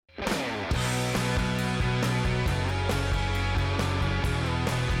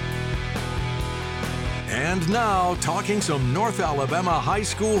And now, talking some North Alabama high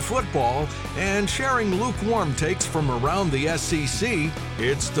school football and sharing lukewarm takes from around the SEC,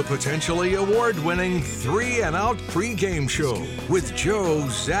 it's the potentially award-winning 3 and Out pregame show with Joe,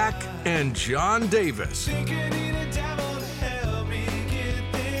 Zach, and John Davis.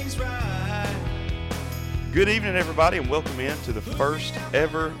 Good evening, everybody, and welcome in to the first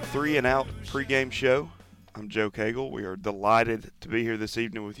ever 3 and Out pregame show. I'm Joe Cagle. We are delighted to be here this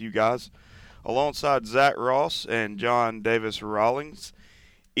evening with you guys, alongside Zach Ross and John Davis Rawlings.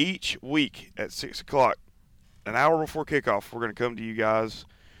 Each week at 6 o'clock, an hour before kickoff, we're going to come to you guys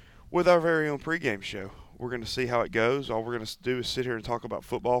with our very own pregame show. We're going to see how it goes. All we're going to do is sit here and talk about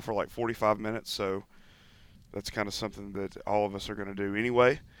football for like 45 minutes, so that's kind of something that all of us are going to do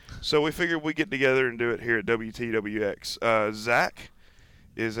anyway. So we figured we'd get together and do it here at WTWX. Zach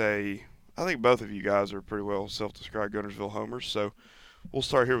is I think both of you guys are pretty well self-described Guntersville homers, so we'll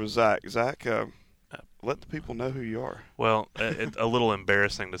start here with Zach. Zach, let the people know who you are. Well, it's a little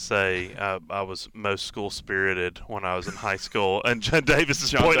embarrassing to say I was most school-spirited when I was in high school, and John Davis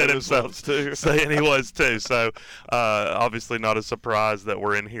is pointing at himself too, saying he was too. So obviously not a surprise that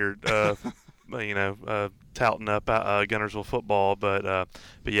we're in here, touting up Guntersville football. But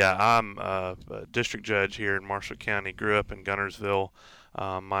yeah, I'm a district judge here in Marshall County. Grew up in Guntersville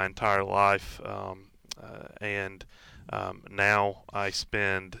my entire life, and now I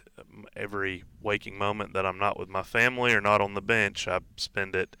spend every waking moment that I'm not with my family or not on the bench, I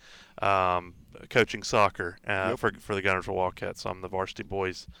spend it coaching soccer for the Guntersville Wildcats. So I'm the varsity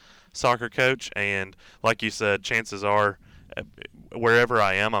boys soccer coach, and like you said, chances are wherever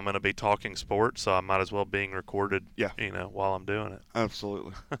I am, I'm going to be talking sports, so I might as well being recorded, while I'm doing it.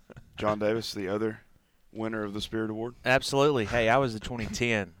 Absolutely. John Davis, the other winner of the Spirit Award. Absolutely. Hey, I was the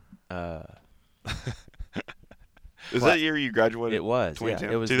 2010. Is that year you graduated? It was. 2010?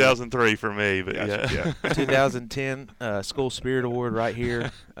 Yeah, it was 2003 for me, but yeah. 2010 School Spirit Award right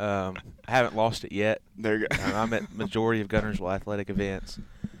here. I haven't lost it yet. There you go. I'm at majority of Guntersville athletic events.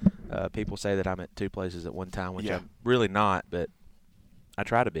 People say that I'm at 2 places at one time, which I'm really not, but I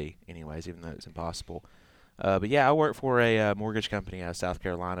try to be anyways, even though it's impossible. But yeah, I work for a mortgage company out of South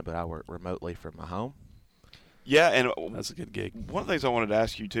Carolina, but I work remotely from my home. Yeah, and that's a good gig. One of the things I wanted to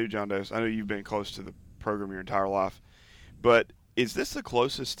ask you too, John Davis, I know you've been close to the program your entire life, but is this the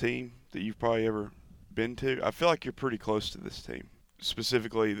closest team that you've probably ever been to? I feel like you're pretty close to this team,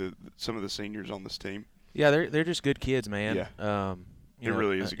 specifically some of the seniors on this team. Yeah, they're just good kids, man. Yeah. It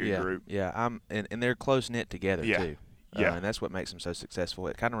really is a good group. Yeah, and they're close knit together too. Yeah, and that's what makes them so successful.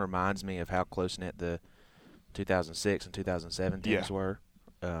 It kind of reminds me of how close knit the 2006 and 2007 teams were.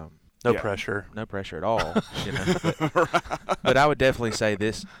 No pressure at all. But I would definitely say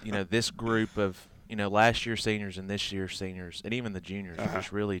this. This group of last year's seniors and this year's seniors and even the juniors are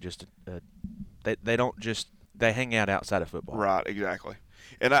just really just they hang out outside of football. Right, exactly.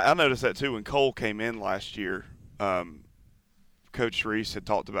 And I noticed that too when Cole came in last year. Coach Reese had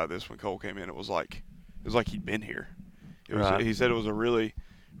talked about this when Cole came in. It was like he'd been here. He said it was a really,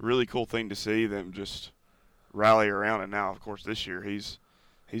 really cool thing to see them just rally around. And now, of course, this year he's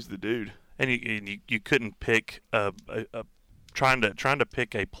the dude. And you couldn't pick trying to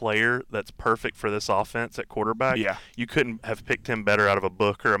pick a player that's perfect for this offense at quarterback. Yeah, you couldn't have picked him better out of a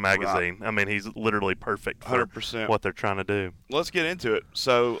book or a magazine. Right. I mean, he's literally perfect for 100%. What they're trying to do. Let's get into it.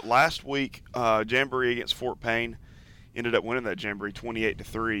 So last week, Jamboree against Fort Payne. Ended up winning that Jamboree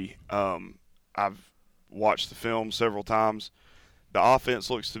 28-3. I've watched the film several times. The offense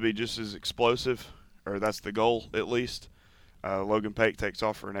looks to be just as explosive, or that's the goal at least. Logan Pake takes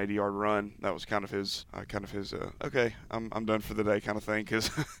off for an 80-yard run. That was kind of his okay, I'm done for the day kind of thing,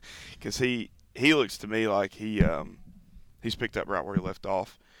 because he looks to me like he's picked up right where he left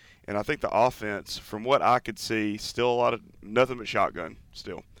off. And I think the offense, from what I could see, still a lot of nothing but shotgun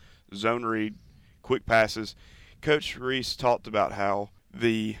still. Zone read, quick passes. Coach Reese talked about how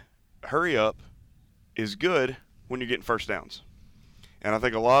the hurry-up is good when you're getting first downs. And I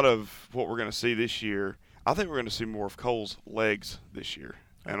think a lot of what we're going to see this year, I think we're going to see more of Cole's legs this year.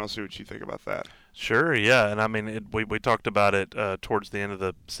 And I'll see what you think about that. Sure, yeah. And, I mean, we talked about it towards the end of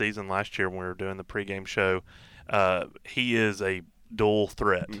the season last year when we were doing the pregame show. He is a dual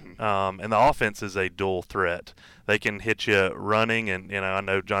threat, and the offense is a dual threat. They can hit you running, and I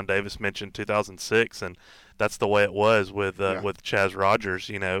know John Davis mentioned 2006, and that's the way it was with Chaz Rogers.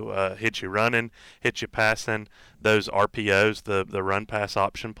 Hit you running, hit you passing. Those RPOs, the run pass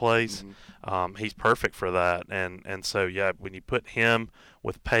option plays, he's perfect for that. And so when you put him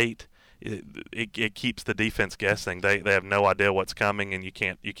with Pate, it keeps the defense guessing. They have no idea what's coming, and you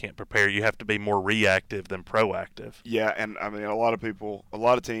can't prepare. You have to be more reactive than proactive. Yeah, and I mean a lot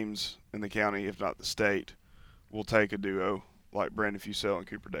of teams in the county, if not the state, will take a duo like Brandon Fusel and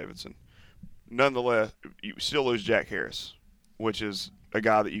Cooper Davidson. Nonetheless, you still lose Jack Harris, which is a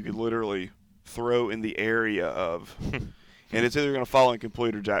guy that you could literally throw in the area of, and it's either going to fall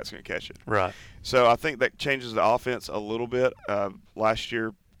incomplete or Jack's going to catch it. Right. So I think that changes the offense a little bit. Last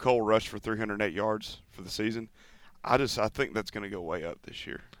year, Cole rushed for 308 yards for the season. I think that's going to go way up this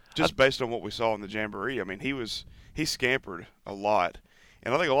year, just based on what we saw in the Jamboree. I mean, he scampered a lot,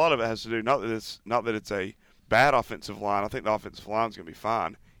 and I think a lot of it has to do not that it's a bad offensive line. I think the offensive line is going to be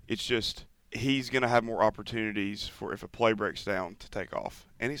fine. It's just he's going to have more opportunities for, if a play breaks down, to take off,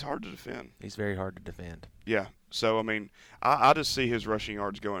 and he's hard to defend. He's very hard to defend. Yeah. So I mean, I just see his rushing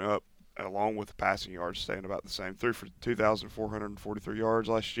yards going up, along with the passing yards staying about the same. Threw for 2,443 yards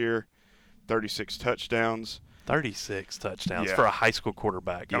last year, 36 touchdowns. 36 touchdowns Yeah. for a high school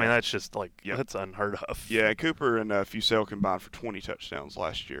quarterback. Yeah. I mean, that's just like Yeah. that's unheard of. Yeah, Cooper and Fusel combined for 20 touchdowns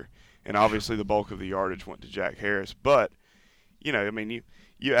last year, and obviously the bulk of the yardage went to Jack Harris. But I mean,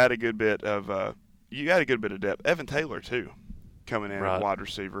 you add a good bit of depth. Evan Taylor too, coming in Right. at wide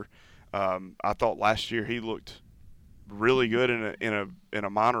receiver. I thought last year he looked really good in a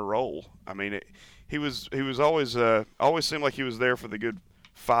minor role. I mean, he was always seemed like he was there for the good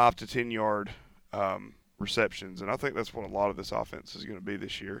 5 to 10 yard receptions, and I think that's what a lot of this offense is going to be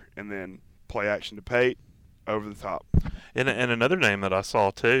this year. And then play action to Pate, over the top. And another name that I saw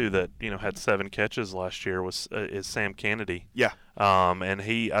too that had 7 catches last year is Sam Kennedy. Yeah. And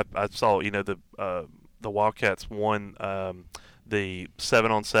I saw the Wildcats won the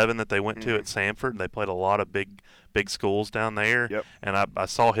 7-on-7 that they went to at Samford. They played a lot of big schools down there. Yep. And I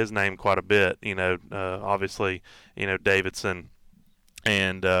saw his name quite a bit. Obviously, Davidson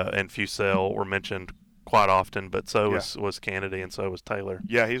and Fusel were mentioned quite often, but so was Kennedy, and so was Taylor.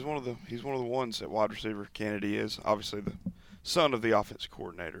 Yeah, he's one of the ones at wide receiver. Kennedy is obviously the son of the offensive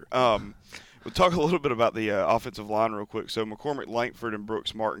coordinator. We'll talk a little bit about the offensive line real quick. So McCormick Langford and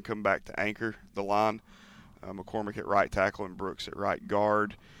Brooks Martin come back to anchor the line. McCormick at right tackle and Brooks at right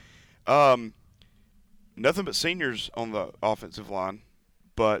guard. Nothing but seniors on the offensive line,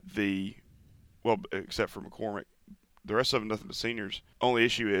 but except for McCormick, the rest of them nothing but seniors. Only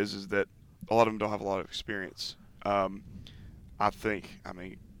issue is that a lot of them don't have a lot of experience. I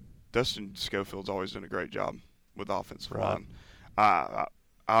mean, Dustin Schofield's always done a great job with the offensive line. I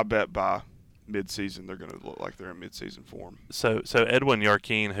bet by mid-season they're going to look like they're in mid-season form. So Edwin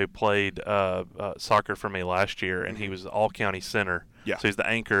Yarkeen, who played soccer for me last year, and he was all-county center. Yeah. So he's the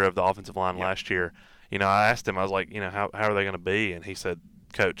anchor of the offensive line last year. I asked him, I was like, how are they going to be? And he said,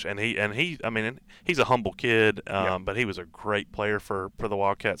 Coach. And he's a humble kid, but he was a great player for the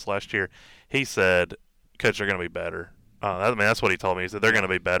Wildcats last year. He said, Coach, they're going to be better. That's what he told me. He said they're going to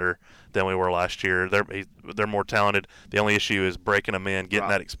be better than we were last year. They're more talented. The only issue is breaking them in, getting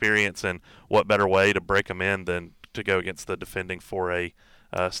that experience, and what better way to break them in than to go against the defending 4A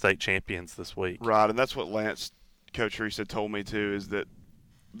state champions this week. Right, and that's what Lance, Coach Reese, had told me too, is that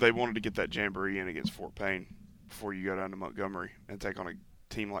they wanted to get that jamboree in against Fort Payne before you go down to Montgomery and take on a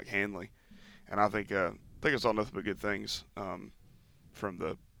team like Handley. And I think it's all nothing but good things from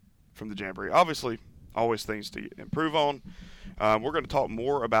the jamboree. Obviously, always things to improve on. We're going to talk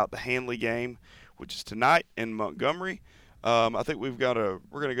more about the Handley game, which is tonight in Montgomery. I think we're going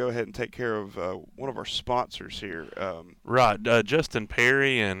to go ahead and take care of one of our sponsors here. Right, Justin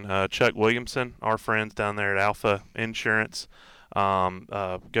Perry and Chuck Williamson, our friends down there at Alpha Insurance.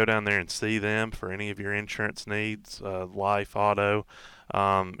 Go down there and see them for any of your insurance needs, life, auto.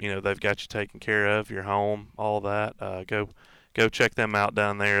 They've got you taken care of, your home, all that. Go check them out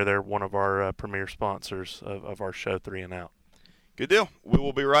down there. They're one of our premier sponsors of our show, 3 and Out. Good deal. We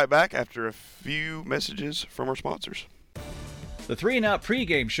will be right back after a few messages from our sponsors. The 3 and Out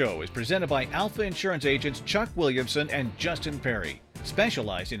pregame show is presented by Alpha Insurance agents Chuck Williamson and Justin Perry,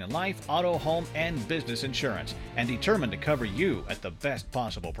 specializing in life, auto, home, and business insurance, and determined to cover you at the best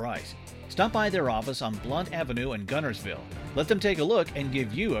possible price. Stop by their office on Blunt Avenue in Gunnersville. Let them take a look and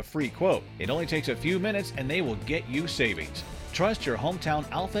give you a free quote. It only takes a few minutes and they will get you savings. Trust your hometown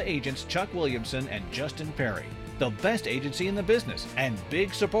Alpha agents Chuck Williamson and Justin Perry, the best agency in the business and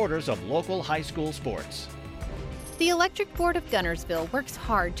big supporters of local high school sports. The Electric Board of Gunnersville works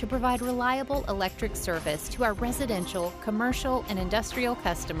hard to provide reliable electric service to our residential, commercial, and industrial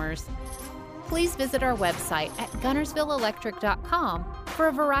customers. Please visit our website at gunnersvilleelectric.com for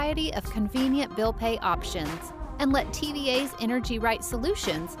a variety of convenient bill pay options, and let TVA's Energy Right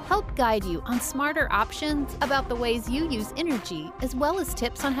Solutions help guide you on smarter options about the ways you use energy, as well as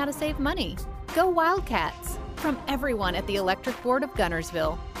tips on how to save money. Go Wildcats! From everyone at the Electric Board of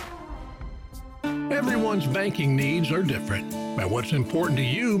Gunnersville. Everyone's banking needs are different. And what's important to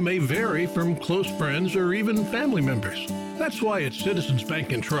you may vary from close friends or even family members. That's why at Citizens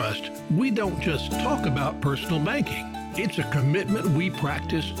Bank and Trust, we don't just talk about personal banking. It's a commitment we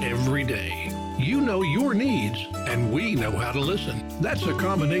practice every day. You know your needs, and we know how to listen. That's a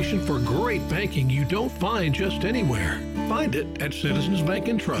combination for great banking you don't find just anywhere. Find it at Citizens Bank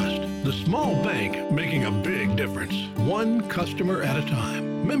and Trust, the small bank making a big difference, one customer at a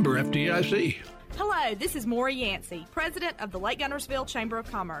time. Member FDIC. Hello, this is Maury Yancey, President of the Lake Guntersville Chamber of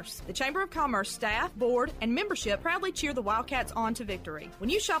Commerce. The Chamber of Commerce staff, board, and membership proudly cheer the Wildcats on to victory. When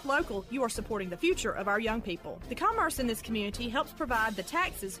you shop local, you are supporting the future of our young people. The commerce in this community helps provide the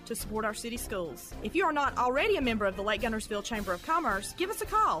taxes to support our city schools. If you are not already a member of the Lake Guntersville Chamber of Commerce, give us a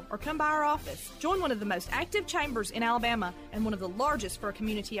call or come by our office. Join one of the most active chambers in Alabama and one of the largest for a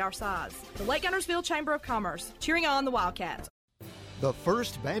community our size. The Lake Guntersville Chamber of Commerce, cheering on the Wildcats. The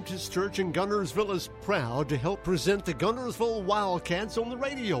First Baptist Church in Guntersville is proud to help present the Guntersville Wildcats on the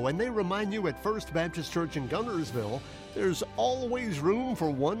radio, and they remind you at First Baptist Church in Guntersville, there's always room for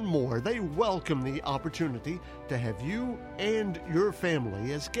one more. They welcome the opportunity to have you and your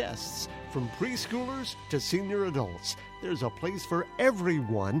family as guests, from preschoolers to senior adults. There's a place for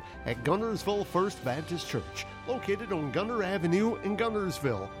everyone at Guntersville First Baptist Church, located on Gunter Avenue in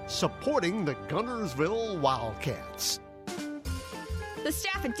Guntersville, supporting the Guntersville Wildcats. The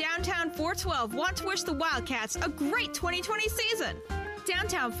staff at Downtown 412 want to wish the Wildcats a great 2020 season.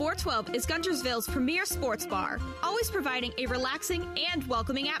 Downtown 412 is Guntersville's premier sports bar, always providing a relaxing and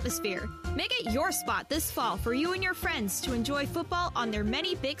welcoming atmosphere. Make it your spot this fall for you and your friends to enjoy football on their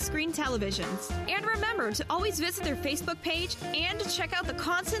many big screen televisions. And remember to always visit their Facebook page and to check out the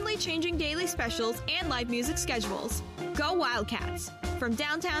constantly changing daily specials and live music schedules. Go Wildcats! From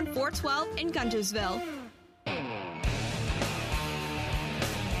Downtown 412 in Guntersville.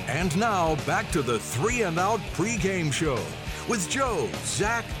 And now, back to the 3 and Out pregame show with Joe,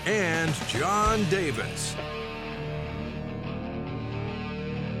 Zach, and John Davis.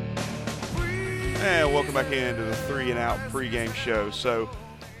 And welcome back into the 3 and Out pregame show. So,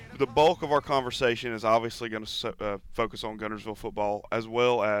 the bulk of our conversation is obviously going to focus on Guntersville football as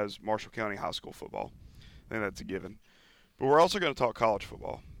well as Marshall County High School football. I think that's a given. But we're also going to talk college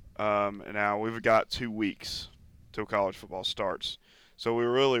football. And now we've got 2 weeks till college football starts. So we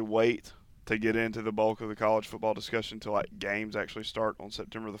really wait to get into the bulk of the college football discussion until games actually start on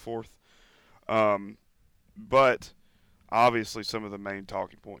September the 4th. But obviously some of the main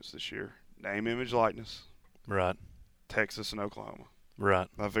talking points this year, name, image, likeness. Right. Texas and Oklahoma. Right.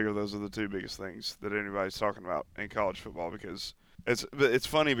 I figure those are the 2 biggest things that anybody's talking about in college football, because it's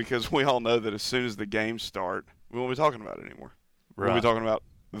funny because we all know that as soon as the games start, we won't be talking about it anymore. Right. We'll be talking about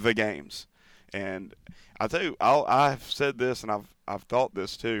the games. And I'll tell you, I've said this and I've thought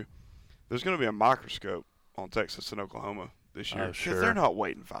this too. There's going to be a microscope on Texas and Oklahoma this year. Oh, sure. They're not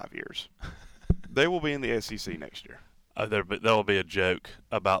waiting 5 years. They will be in the SEC next year. There will be a joke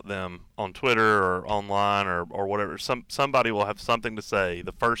about them on Twitter or online or whatever. Somebody will have something to say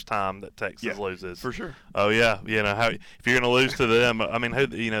the first time that Texas loses. For sure. Oh yeah, if you're going to lose to them, I mean,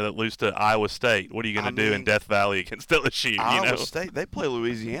 that lose to Iowa State, what are you going to do in Death Valley against LSU? Iowa State, they play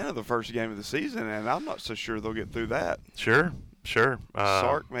Louisiana the first game of the season, and I'm not so sure they'll get through that. Sure.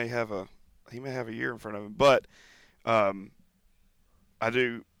 Sark may have a year in front of him, but I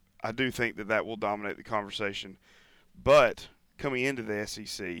do think that will dominate the conversation. But coming into the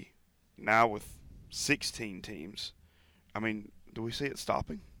SEC, now with 16 teams, I mean, do we see it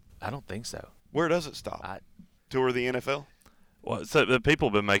stopping? I don't think so. Where does it stop? Toward the NFL? Well, so the people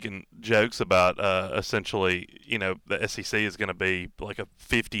have been making jokes about essentially, the SEC is going to be like a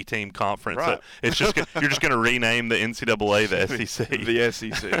 50-team conference. Right. It's just you're just going to rename the NCAA the SEC. The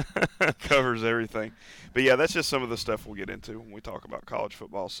SEC covers everything. But yeah, that's just some of the stuff we'll get into when we talk about college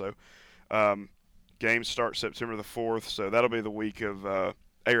football. So, games start September the 4th, so that'll be the week of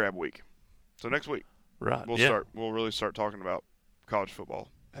Arab week. So next week, right? We'll really start talking about college football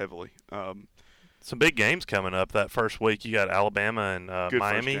heavily. Some big games coming up that first week. You got Alabama and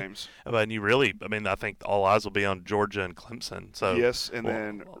Miami. First games. And I think all eyes will be on Georgia and Clemson. So yes, and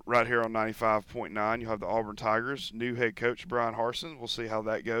then right here on 95.9, you have the Auburn Tigers. New head coach Brian Harsin. We'll see how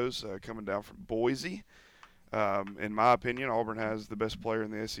that goes coming down from Boise. In my opinion, Auburn has the best player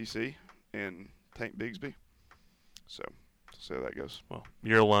in the SEC in Tank Bigsby. So see how that goes. Well,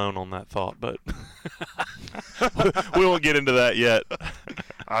 you're alone on that thought, but we won't get into that yet.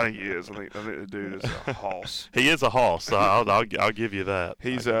 I think he is. I think the dude is a hoss. He is a hoss. So I'll give you that.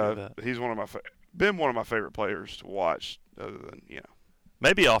 He's one of my favorite players to watch. Other than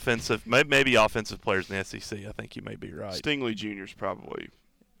maybe offensive players in the SEC. I think you may be right. Stingley Jr. is probably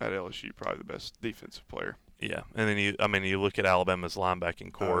at LSU probably the best defensive player Yeah, and then you look at Alabama's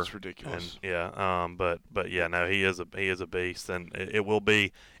linebacking core. It's ridiculous. And but yeah, no, he is a beast, and it will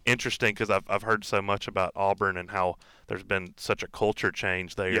be interesting because I've heard so much about Auburn and how there's been such a culture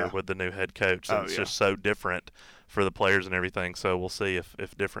change there with the new head coach. And it's just so different for the players and everything. So we'll see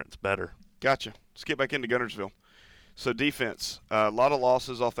if different's better. Gotcha. Let's get back into Guntersville. So defense, a lot of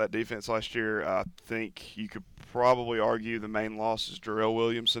losses off that defense last year. I think you could probably argue the main loss is Jarrell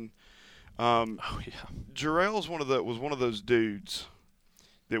Williamson. Jarrell was one of those dudes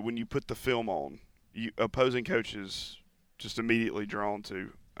that when you put the film on, opposing coaches just immediately drawn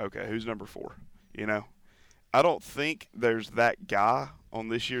to, okay, who's number 4? You know, I don't think there's that guy on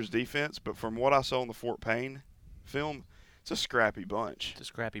this year's defense, but from what I saw in the Fort Payne film, it's a scrappy bunch. It's a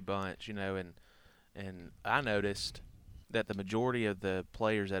scrappy bunch, you know, and I noticed that the majority of the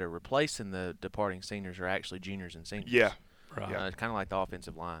players that are replacing the departing seniors are actually juniors and seniors. Yeah. Right. It's kind of like the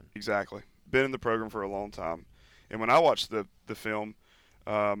offensive line. Exactly. Been in the program for a long time. And when I watched the film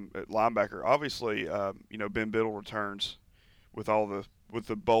at linebacker, obviously, Ben Biddle returns with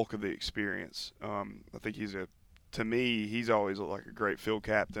the bulk of the experience. I think to me, he's always looked like a great field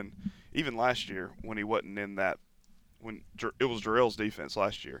captain. Even last year when he wasn't in that, when it was Jarrell's defense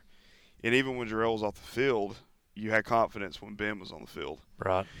last year. And even when Jarrell was off the field, you had confidence when Ben was on the field.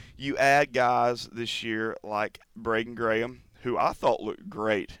 Right. You add guys this year like Braden Graham, who I thought looked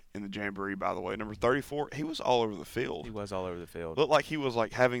great in the Jamboree, by the way. Number 34, he was all over the field. He was all over the field. Looked like he was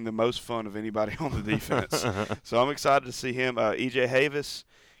like having the most fun of anybody on the defense. So I'm excited to see him. E.J. Havis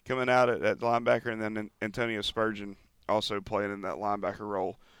coming out at linebacker, and then Antonio Spurgeon also playing in that linebacker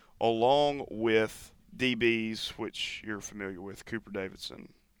role, along with DBs, which you're familiar with, Cooper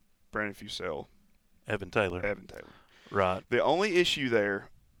Davidson, Brandon Fusell, Evan Taylor. Right. The only issue there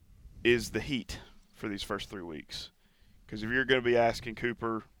is the heat for these first 3 weeks. Because if you're going to be asking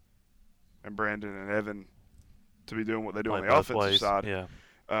Cooper and Brandon and Evan to be doing what they do on the offensive side,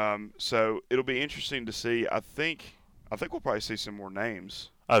 so it'll be interesting to see. I think we'll probably see some more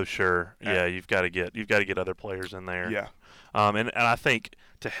names. Oh sure, yeah. You've got to get other players in there. Yeah. And I think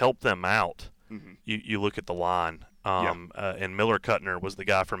to help them out, mm-hmm. you look at the line. And Miller Kuttner was the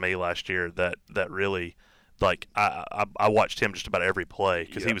guy for me last year that really, like, I watched him just about every play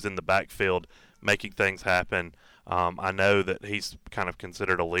because he was in the backfield making things happen. I know that he's kind of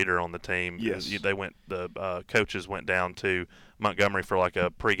considered a leader on the team. Yes. The coaches went down to Montgomery for like a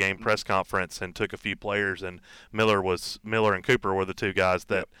pregame press conference and took a few players, and Miller and Cooper were the two guys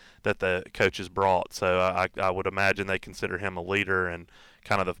that the coaches brought. So I would imagine they consider him a leader and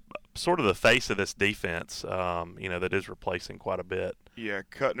kind of the face of this defense, that is replacing quite a bit. Yeah,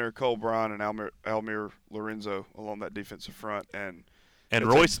 Kuttner, Cole Bryan, and Almir Lorenzo along that defensive front, and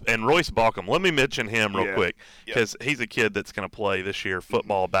Royce Balcom. Let me mention him real quick because he's a kid that's going to play this year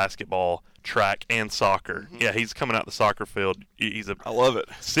football, basketball, track, and soccer. Mm-hmm. Yeah, he's coming out the soccer field. I love it.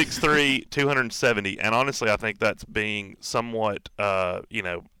 6'3", 270, and honestly, I think that's being somewhat, humble.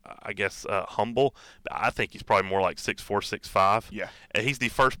 I think he's probably more like 6'4", 6'5". Yeah. And he's the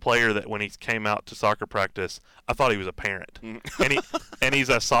first player that when he came out to soccer practice, I thought he was a parent. And he's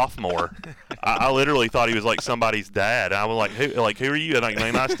a sophomore. I literally thought he was like somebody's dad. I was like, who are you? And I'm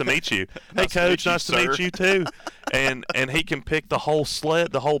like, nice to meet you. Hey, coach, nice to meet you too. And he can pick the whole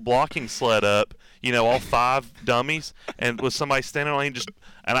blocking sled up, all 5 dummies, and with somebody standing on him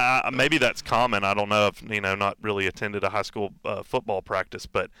maybe that's common. I don't know if not really attended a high school football practice,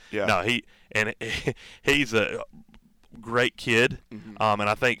 but no, he's a great kid. Mm-hmm. And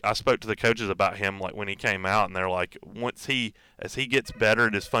I think I spoke to the coaches about him like when he came out, and they're like, as he gets better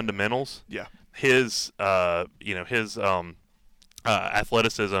at his fundamentals, his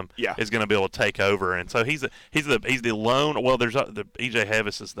athleticism is going to be able to take over, and so he's the lone. Well, there's the E.J.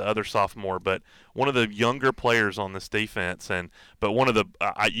 Havis is the other sophomore, but one of the younger players on this defense, but one of the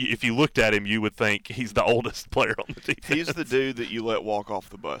if you looked at him, you would think he's the oldest player on the defense. He's the dude that you let walk off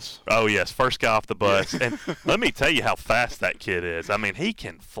the bus. Oh yes, first guy off the bus, and let me tell you how fast that kid is. I mean, he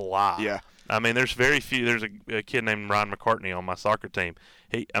can fly. Yeah. I mean, there's very few. There's a kid named Ryan McCartney on my soccer team.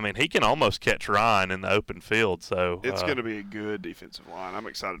 He can almost catch Ryan in the open field. So it's going to be a good defensive line. I'm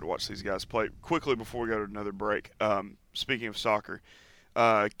excited to watch these guys play. Quickly before we go to another break, speaking of soccer,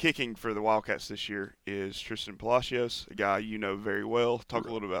 kicking for the Wildcats this year is Tristan Palacios, a guy you know very well. Talk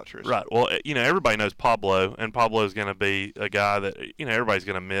a little about Tristan. Right. Well, everybody knows Pablo, and Pablo is going to be a guy that everybody's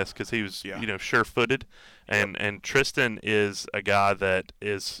going to miss because he was sure-footed. And Tristan is a guy that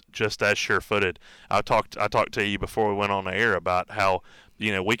is just as sure-footed. I talked to you before we went on the air about how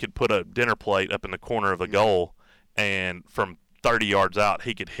we could put a dinner plate up in the corner of the goal, and from 30 yards out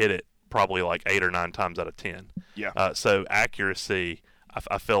he could hit it probably like 8 or 9 times out of 10. Yeah. So accuracy,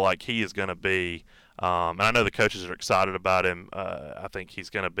 I feel like he is going to be And I know the coaches are excited about him. I think he's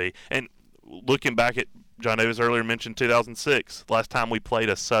going to be. And looking back at John Davis earlier mentioned 2006, last time we played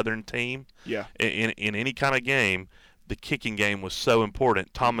a Southern team. Yeah. In any kind of game, the kicking game was so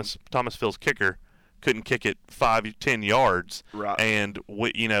important. Thomasville's kicker couldn't kick it 5-10 yards, right? And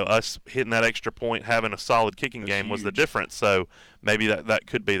us hitting that extra point, having a solid kicking game was the difference. So maybe that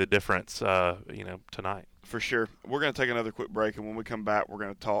could be the difference, tonight. For sure. We're going to take another quick break, and when we come back, we're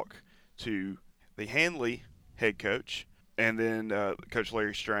going to talk to the Handley head coach and then Coach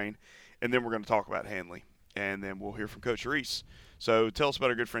Larry Strain, and then we're going to talk about Handley, and then we'll hear from Coach Reese. So tell us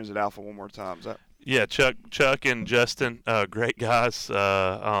about our good friends at Alpha one more time. Is that? Yeah, Chuck and Justin, great guys.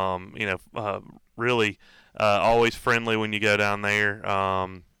 Really always friendly when you go down there.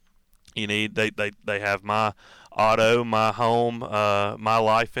 They have my auto, my home, my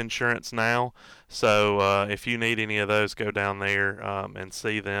life insurance now. So if you need any of those, go down there and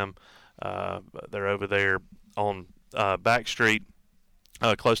see them. They're over there on Back Street,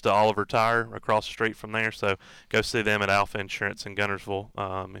 close to Oliver Tire, across the street from there. So go see them at Alpha Insurance in Guntersville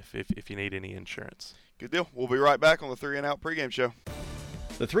if you need any insurance. Good deal. We'll be right back on the 3 and Out pregame show.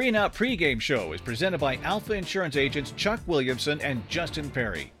 The 3 and Out pregame show is presented by Alpha Insurance agents Chuck Williamson and Justin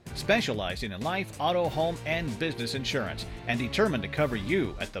Perry, specializing in life, auto, home, and business insurance, and determined to cover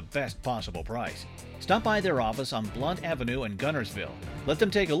you at the best possible price. Stop by their office on Blunt Avenue in Guntersville. Let them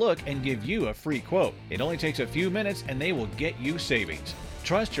take a look and give you a free quote. It only takes a few minutes and they will get you savings.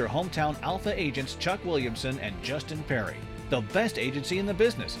 Trust your hometown Alpha agents Chuck Williamson and Justin Perry, the best agency in the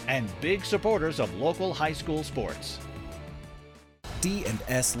business and big supporters of local high school sports.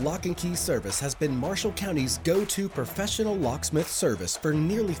 D&S Lock and Key Service has been Marshall County's go-to professional locksmith service for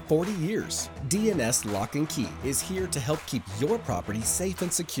nearly 40 years. D&S Lock and Key is here to help keep your property safe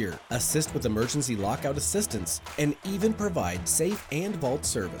and secure, assist with emergency lockout assistance, and even provide safe and vault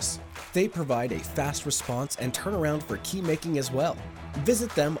service. They provide a fast response and turnaround for key making as well. Visit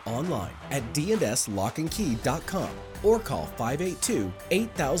them online at dndslockandkey.com or call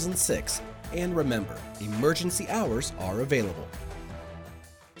 582-8006. And remember, emergency hours are available.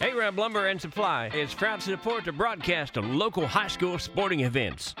 Arab Lumber and Supply is proud to support the broadcast of local high school sporting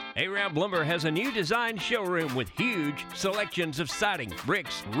events. Arab Lumber has a new design showroom with huge selections of siding,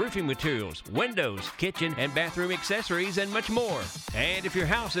 bricks, roofing materials, windows, kitchen and bathroom accessories, and much more. And if your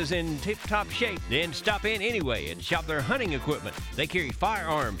house is in tip-top shape, then stop in anyway and shop their hunting equipment. They carry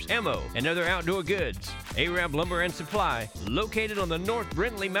firearms, ammo, and other outdoor goods. Arab Lumber and Supply, located on the North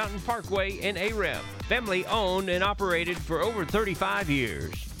Brindley Mountain Parkway in Arab. Family owned and operated for over 35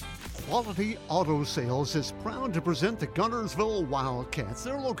 years. Quality Auto Sales is proud to present the Guntersville Wildcats.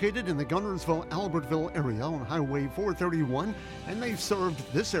 They're located in the Guntersville-Albertville area on Highway 431, and they've served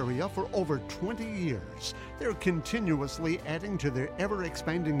this area for over 20 years. They're continuously adding to their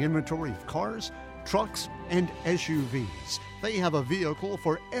ever-expanding inventory of cars, trucks, and SUVs. They have a vehicle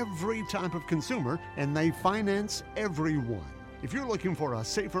for every type of consumer, and they finance everyone. If you're looking for a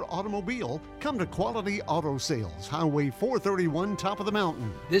safer automobile, come to Quality Auto Sales, Highway 431, top of the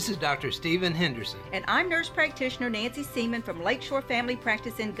mountain. This is Dr. Stephen Henderson. And I'm nurse practitioner Nancy Seaman from Lakeshore Family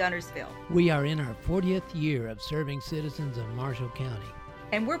Practice in Guntersville. We are in our 40th year of serving citizens of Marshall County.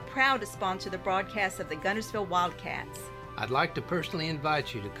 And we're proud to sponsor the broadcast of the Guntersville Wildcats. I'd like to personally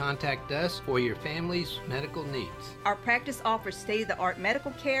invite you to contact us for your family's medical needs. Our practice offers state-of-the-art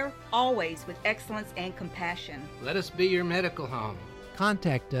medical care, always with excellence and compassion. Let us be your medical home.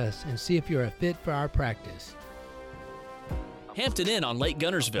 Contact us and see if you're a fit for our practice. Hampton Inn on Lake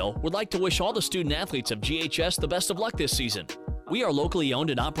Guntersville would like to wish all the student athletes of GHS the best of luck this season. We are locally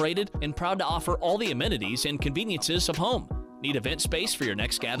owned and operated and proud to offer all the amenities and conveniences of home. Need event space for your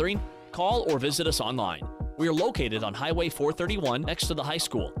next gathering? Call or visit us online. We are located on Highway 431 next to the high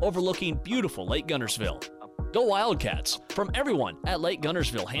school, overlooking beautiful Lake Guntersville. Go Wildcats! From everyone at Lake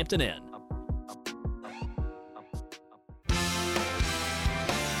Guntersville Hampton Inn.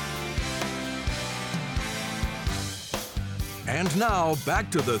 And now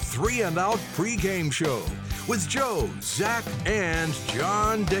back to the 3 and Out pregame show with Joe, Zach, and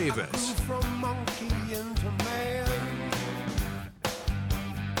John Davis.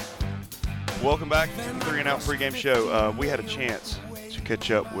 Welcome back to the 3 and Out pregame show. We had a chance to catch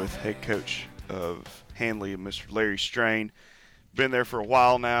up with head coach of Handley, Mr. Larry Strain. Been there for a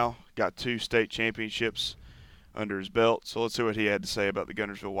while now, got 2 state championships under his belt. So let's see what he had to say about the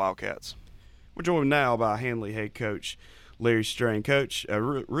Guntersville Wildcats. We're joined now by Handley head coach Larry Strain. Coach, I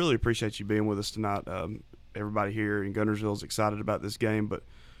really appreciate you being with us tonight. Everybody here in Guntersville is excited about this game, but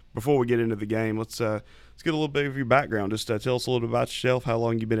before we get into the game, let's get a little bit of your background. Just tell us a little bit about yourself, how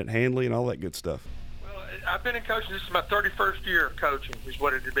long you've been at Handley, and all that good stuff. Well, I've been in coaching. This is my 31st year of coaching is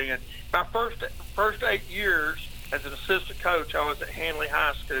what it had been. My first 8 years as an assistant coach, I was at Hanley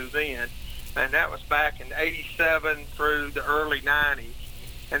High School then, and that was back in '87 through the early '90s.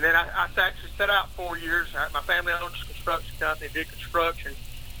 And then I actually set out 4 years. My family owns a construction company, did construction.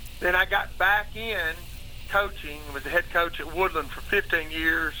 Then I got back in coaching, was the head coach at Woodland for 15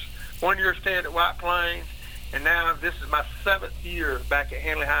 years, 1 year stint at White Plains, and now this is my 7th year back at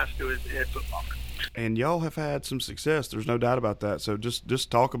Hanley High School as the head football coach. And y'all have had some success. There's no doubt about that. So just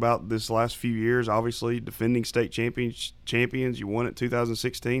talk about this last few years. Obviously, defending state champions. You won it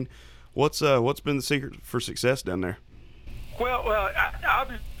 2016. What's been the secret for success down there? Well,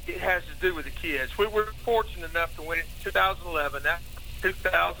 obviously it has to do with the kids. We were fortunate enough to win it in 2011. That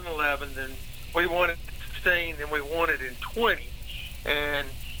 2011, then we won it in 16, then we won it in 20. And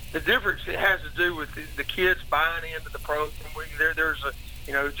the difference, it has to do with the kids buying into the program. There's a,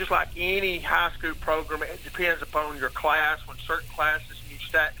 just like any high school program, it depends upon your class. When certain classes, you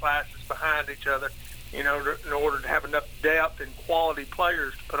stack classes behind each other, in order to have enough depth and quality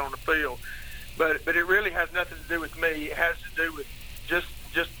players to put on the field. But it really has nothing to do with me. It has to do with just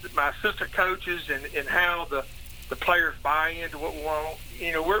my assistant coaches and how the players buy into what we want.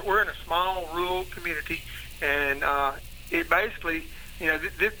 We're in a small rural community, and it basically,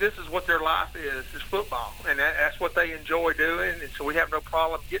 this is what their life is football, and that's what they enjoy doing. And so we have no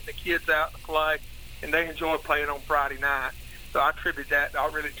problem getting the kids out to play, and they enjoy playing on Friday night. So I attribute that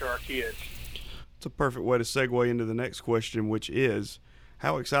really to our kids. It's a perfect way to segue into the next question, which is,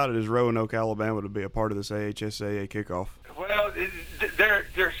 how excited is Roanoke, Alabama to be a part of this AHSAA kickoff? Well, they're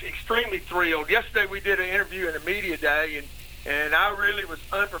extremely thrilled. Yesterday we did an interview in a media day, and I really was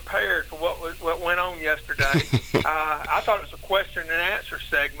unprepared for what went on yesterday. I thought it was a question and answer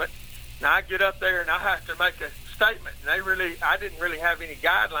segment, and I get up there and I have to make a statement. And I didn't really have any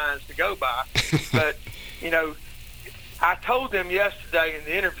guidelines to go by, but I told them yesterday in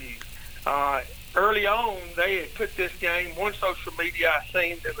the interview. Early on, they had put this game. One social media I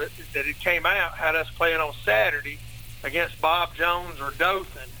seen that it came out had us playing on Saturday against Bob Jones or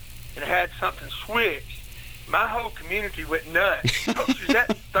Dothan, and it had something switched. My whole community went nuts. Coach, is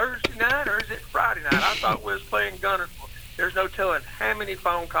that Thursday night or is it Friday night? I thought we was playing Gunnersville. There's no telling how many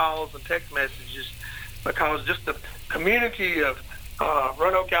phone calls and text messages, because just the community of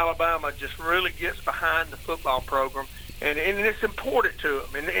Roanoke, Alabama just really gets behind the football program. And it's important to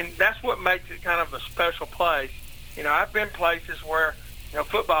them, and that's what makes it kind of a special place. I've been places where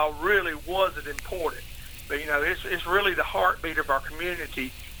football really wasn't important, but it's really the heartbeat of our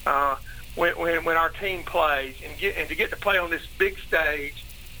community when our team plays, and to get to play on this big stage,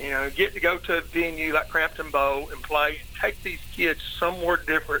 get to go to a venue like Crampton Bowl and play, and take these kids somewhere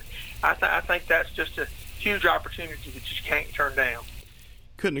different. I think that's just a huge opportunity that you can't turn down.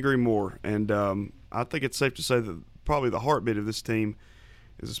 Couldn't agree more, and I think it's safe to say that probably the heartbeat of this team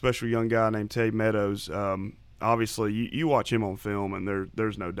is a special young guy named Tay Meadows. Obviously, you watch him on film, and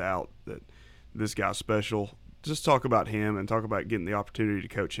there's no doubt that this guy's special. Just talk about him and talk about getting the opportunity to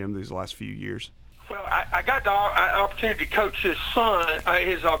coach him these last few years. Well, I got the opportunity to coach his son,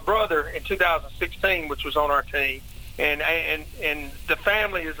 his brother, in 2016, which was on our team. And the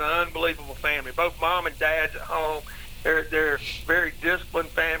family is an unbelievable family. Both mom and dad's at home. They're a very disciplined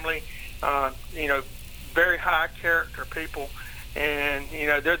family. Very high character people, and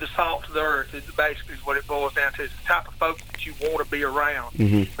they're the salt of the earth. Is basically what it boils down to. It's the type of folks that you want to be around.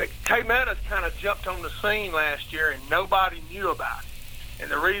 Mm-hmm. But Tay Meadows kind of jumped on the scene last year, and nobody knew about him.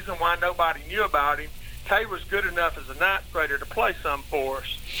 And the reason why nobody knew about him, Tay was good enough as a ninth grader to play some for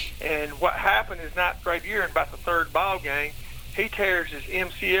us. And what happened his ninth grade year, in about the third ball game, he tears his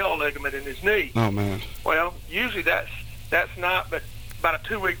MCL ligament in his knee. Oh man! Well, usually that's not but about a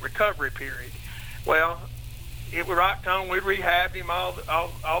 2-week recovery period. Well, it was rocked on. We rehabbed him, all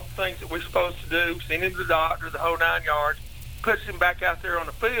the things that we're supposed to do, sent him to the doctor, the whole 9 yards, puts him back out there on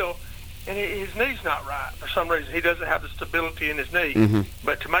the field, and his knee's not right for some reason. He doesn't have the stability in his knee. Mm-hmm.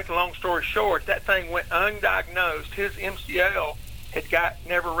 But to make a long story short, that thing went undiagnosed. His MCL had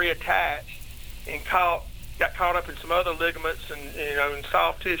never reattached and got caught up in some other ligaments and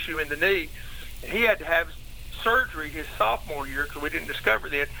soft tissue in the knee. And he had to have surgery his sophomore year because we didn't discover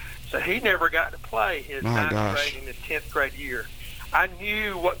that. So he never got to play his 9th grade and his 10th grade year. I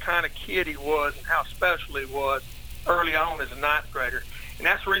knew what kind of kid he was and how special he was early on as a 9th grader. And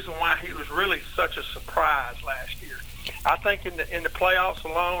that's the reason why he was really such a surprise last year. I think in the playoffs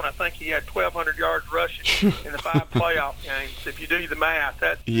alone, I think he had 1,200 yards rushing in the 5 playoff games. If you do the math,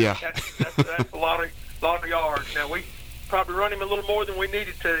 that's a lot of yards. Now, we probably run him a little more than we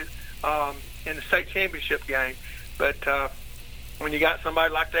needed to in the state championship game. But when you got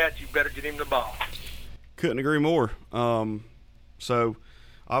somebody like that, you better get him the ball. Couldn't agree more. So,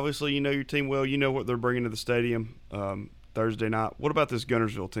 obviously, you know your team well. You know what they're bringing to the stadium Thursday night. What about this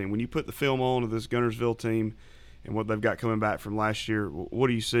Guntersville team? When you put the film on of this Guntersville team and what they've got coming back from last year, what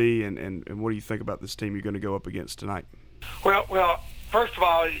do you see and what do you think about this team you're going to go up against tonight? Well, first of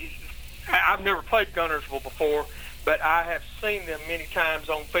all, I've never played Guntersville before, but I have seen them many times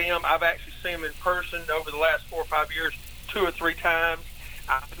on film. I've actually seen them in person over the last 4 or 5 years 2 or 3 times.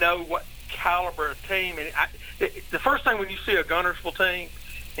 I know what caliber of team. And the first thing when you see a Guntersville team,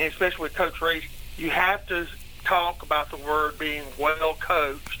 and especially with Coach Reese, you have to talk about the word being well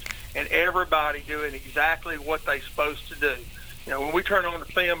coached and everybody doing exactly what they're supposed to do. You know, when we turn on the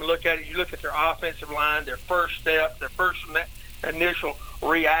film and look at it, you look at their offensive line, their first step, their first initial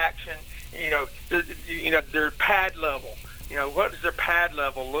reaction, their pad level. You know, what does their pad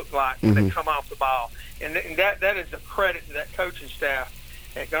level look like when they come off the ball? And that is a credit to that coaching staff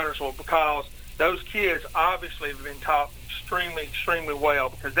at Guntersville, because those kids obviously have been taught extremely, extremely well,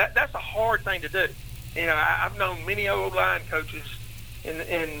 because that's a hard thing to do. You know, I've known many O-line coaches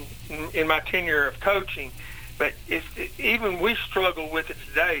in my tenure of coaching, but even we struggle with it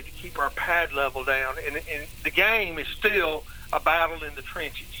today to keep our pad level down. And the game is still a battle in the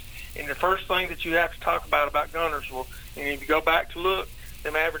trenches. And the first thing that you have to talk about Guntersville, and if you go back to look,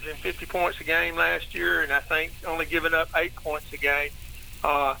 them averaging 50 points a game last year, and I think only giving up 8 points a game.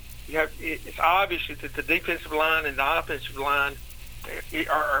 It's obvious that the defensive line and the offensive line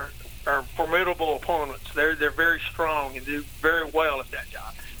are formidable opponents. They're very strong and do very well at that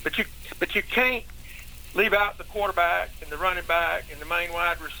job. But you can't leave out the quarterback and the running back and the main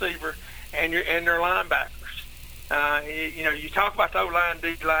wide receiver and their linebackers. You talk about the O-line,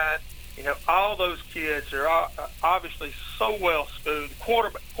 D-line. You know, all those kids are obviously so well schooled.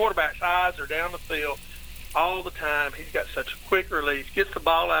 Quarterback's eyes are down the field all the time. He's got such a quick release, gets the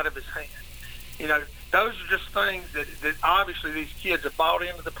ball out of his hand. You know, those are just things that obviously these kids have bought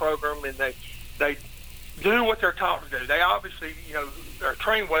into the program, and they do what they're taught to do. They obviously, are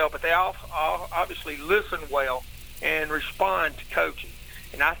trained well, but they also obviously listen well and respond to coaching.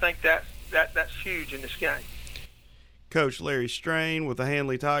 And I think that's huge in this game. Coach Larry Strain with the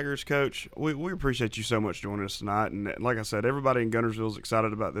Handley Tigers. Coach, we appreciate you so much joining us tonight. And like I said, everybody in Guntersville is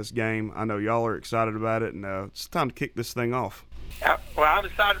excited about this game. I know y'all are excited about it, and it's time to kick this thing off. Well, I'm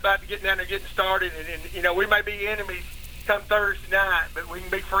excited about getting down there, getting started. And we may be enemies come Thursday night, but we can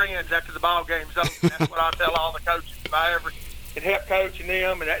be friends after the ball game's over. That's what I tell all the coaches. If I ever can help coaching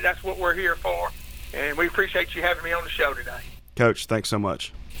them, and that's what we're here for. And we appreciate you having me on the show today. Coach, thanks so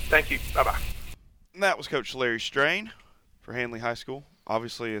much. Thank you. Bye-bye. And that was Coach Larry Strain for Handley High School.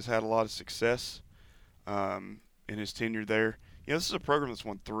 Obviously has had a lot of success in his tenure there. You know, this is a program that's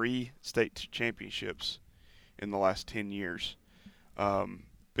won 3 state championships in the last 10 years.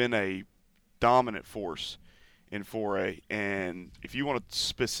 Been a dominant force in 4A. And if you want to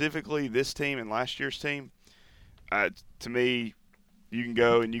specifically this team and last year's team, to me, you can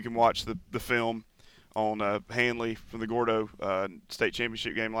go and you can watch the film on Handley from the Gordo state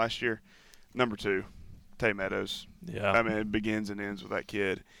championship game last year. Number 2. Tay Meadows. Yeah. I mean, it begins and ends with that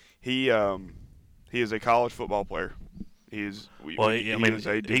kid. He is a college football player. He is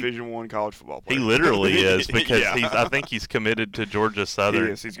a Division I college football player. He literally is, because I think he's committed to Georgia Southern.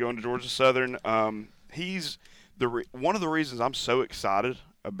 He is. He's going to Georgia Southern. He's one of the reasons I'm so excited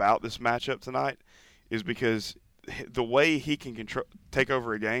about this matchup tonight is because the way he can take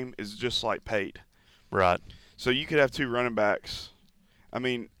over a game is just like Pate. Right. So you could have 2 running backs. I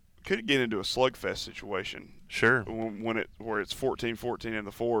mean, could get into a slugfest situation. Sure. Where it's 14-14 in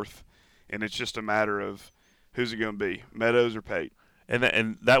the fourth, and it's just a matter of who's it going to be, Meadows or Pate.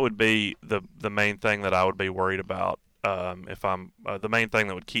 And that would be the main thing that I would be worried about if I'm the main thing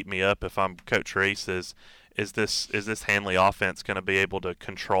that would keep me up if I'm Coach Reese is this Handley offense going to be able to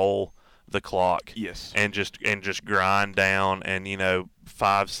control the clock? Yes. And just grind down and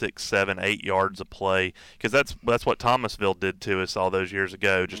 5, 6, 7, 8 yards a play, because that's what Thomasville did to us all those years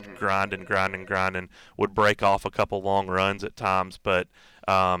ago. Just grinding, would break off a couple long runs at times. But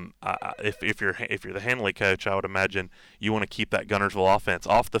if you're the Handley coach, I would imagine you want to keep that Guntersville offense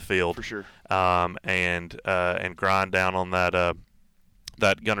off the field for sure, and grind down on that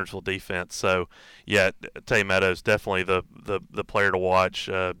Guntersville defense. So, yeah, Tay Meadows definitely the player to watch.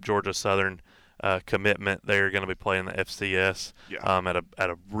 Georgia Southern commitment. They're going to be playing the FCS at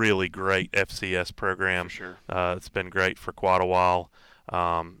a really great FCS program. For sure. It's been great for quite a while.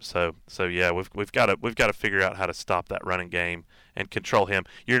 So yeah, we've got to figure out how to stop that running game and control him.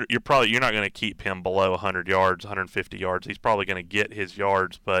 You're not going to keep him below 100 yards, 150 yards. He's probably going to get his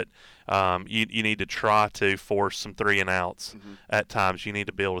yards, but you need to try to force some 3 and outs at times. You need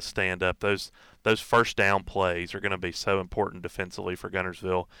to be able to stand up. Those those first down plays are going to be so important defensively for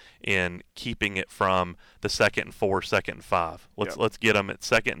Guntersville in keeping it from the 2nd and 4, 2nd and 5. Let's get them at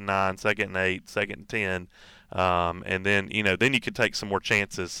 2nd and 9, 2nd and 8, 2nd and 10, and then then you could take some more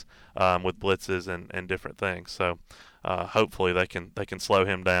chances with blitzes and different things. So hopefully they can slow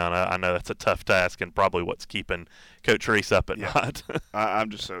him down. I know that's a tough task and probably what's keeping Coach Reese up at night.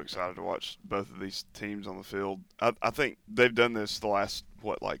 I'm just so excited to watch both of these teams on the field. I think they've done this the last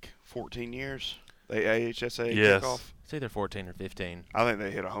 14 years. They AHSA kickoff. It's either 14 or 15. I think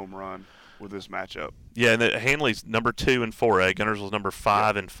they hit a home run with this matchup. Yeah, and Hanley's number 2 in 4A. Guntersville's number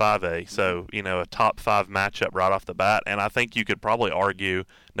 5 in 5A. So, a top 5 matchup right off the bat. And I think you could probably argue,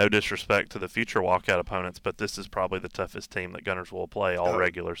 no disrespect to the future walkout opponents, but this is probably the toughest team that Guntersville will play all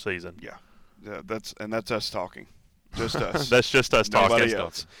regular season. Yeah, that's us talking. Just us. That's just us talking. Nobody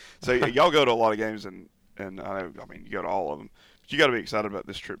else. So y'all go to a lot of games, and I mean you go to all of them. But you got to be excited about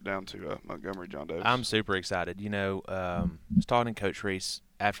this trip down to Montgomery, John Davis. I'm super excited. I was talking to Coach Reese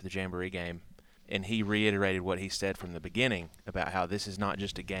after the Jamboree game, and he reiterated what he said from the beginning about how this is not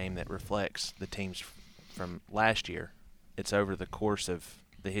just a game that reflects the teams from last year. It's over the course of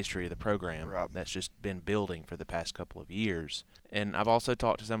the history of the program that's just been building for the past couple of years. And I've also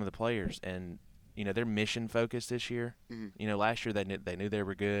talked to some of the players, and they're mission focused this year. Mm-hmm. Last year they knew they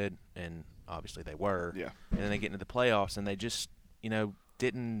were good, and obviously they were. Yeah. And then they get into the playoffs, and they just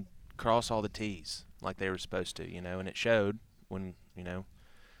didn't cross all the T's like they were supposed to. And it showed when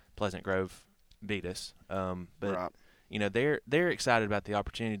Pleasant Grove beat us. But they're excited about the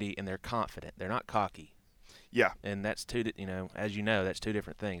opportunity, and they're confident. They're not cocky. Yeah. And that's as that's two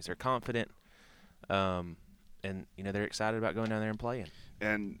different things. They're confident, and they're excited about going down there and playing.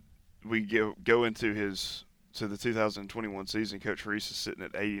 And we go into the 2021 season. Coach Reese is sitting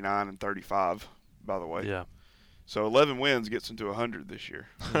at 89-35. By the way. Yeah. So 11 wins gets him to 100 this year.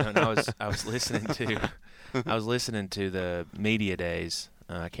 And I was listening to the media days.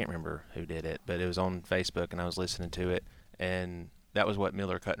 I can't remember who did it, but it was on Facebook, and I was listening to it, and that was what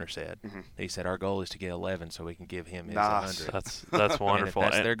Miller Kuttner said. Mm-hmm. He said, our goal is to get 11 so we can give him his 100. That's wonderful. And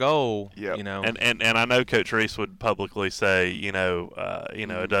if that's their goal, yep. And I know Coach Reese would publicly say,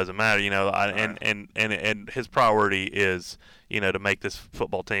 it doesn't matter, and his priority is, to make this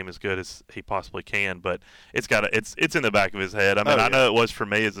football team as good as he possibly can, but it's in the back of his head. I mean, I know it was for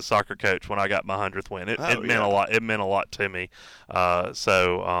me as a soccer coach when I got my 100th win. It meant a lot. It meant a lot to me. And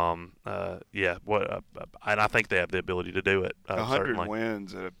I think they have the ability to do it. 100 certainly.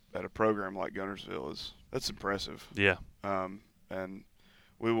 wins at a program like Guntersville that's impressive. Yeah. And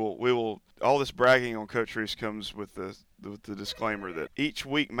we will. All this bragging on Coach Reese comes with the disclaimer that each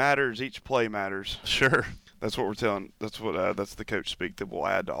week matters, each play matters. Sure. That's what we're telling. That's the coach speak that we'll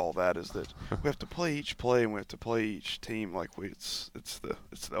add to all that is that we have to play each play and we have to play each team like it's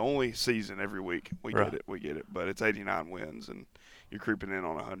the only season every week. We get it. But it's 89 wins and you're creeping in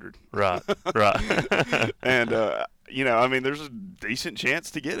on 100. Right. And there's a decent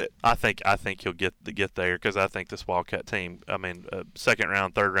chance to get it. I think he'll get there because I think this Wildcat team. Second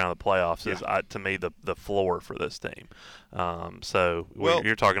round, third round of the playoffs is to me the floor for this team.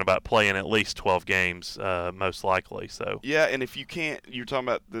 You're talking about playing at least 12 games, most likely. So yeah, and if you can't, you're talking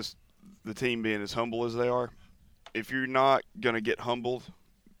about the team being as humble as they are. If you're not going to get humbled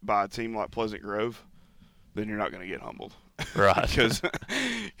by a team like Pleasant Grove, then you're not going to get humbled. Right.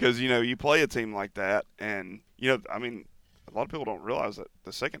 Because you play a team like that, and a lot of people don't realize that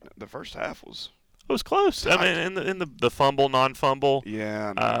the first half was. It was close. Tight. In the fumble, non-fumble.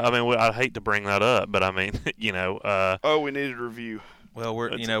 Yeah. I hate to bring that up, but we needed a review. Well,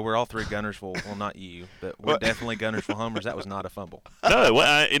 we're all three Guntersville. Well, not you, but we're definitely Guntersville homers. That was not a fumble. No, it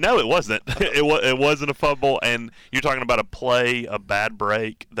wasn't. It wasn't a fumble. And you're talking about a bad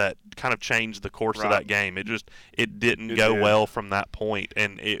break that kind of changed the course of that game. It didn't go well from that point,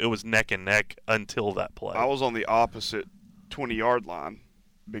 and it was neck and neck until that play. I was on the opposite 20-yard line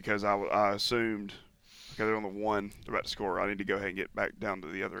because I assumed because they're on the one, they're about to score. I need to go ahead and get back down to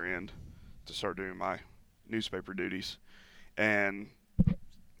the other end to start doing my newspaper duties, and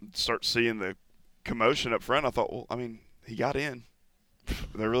start seeing the commotion up front. I thought, he got in.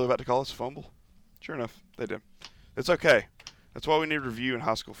 They're really about to call us a fumble. Sure enough, they did. It's okay. That's why we need review in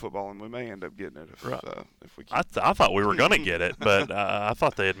high school football, and we may end up getting it if we can. I thought we were going to get it, but I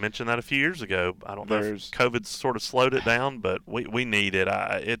thought they had mentioned that a few years ago. I don't know if COVID sort of slowed it down, but we need it.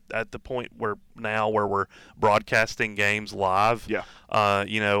 At the point where we're broadcasting games live, on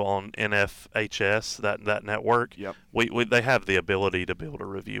NFHS, that network. Yep. They have the ability to be able to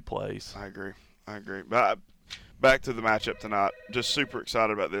review plays. I agree. But back to the matchup tonight. Just super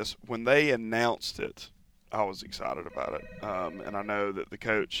excited about this. When they announced it I was excited about it. And I know that the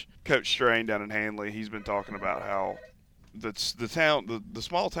Coach Strain down in Handley, he's been talking about how the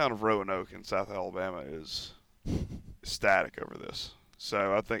small town of Roanoke in South Alabama is ecstatic over this.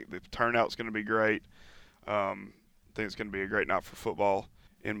 So I think the turnout's going to be great. I think it's going to be a great night for football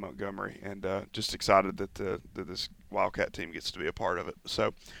in Montgomery, and just excited that this Wildcat team gets to be a part of it.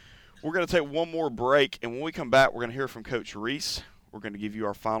 So we're going to take one more break, and when we come back, we're going to hear from Coach Reese. We're going to give you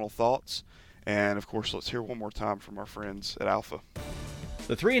our final thoughts, and, of course, let's hear one more time from our friends at Alpha.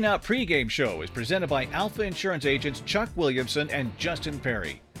 The 3 and Out pregame show is presented by Alpha Insurance agents Chuck Williamson and Justin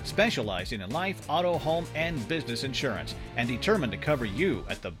Perry, specializing in life, auto, home, and business insurance, and determined to cover you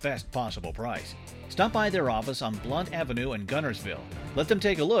at the best possible price. Stop by their office on Blunt Avenue in Gunnersville. Let them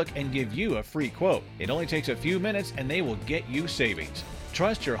take a look and give you a free quote. It only takes a few minutes and they will get you savings.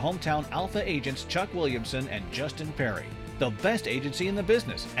 Trust your hometown Alpha agents Chuck Williamson and Justin Perry, the best agency in the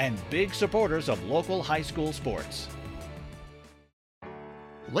business and big supporters of local high school sports.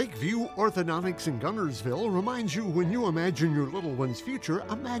 Lakeview Orthodontics in Gunnersville reminds you when you imagine your little one's future,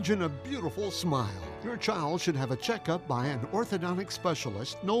 imagine a beautiful smile. Your child should have a checkup by an orthodontic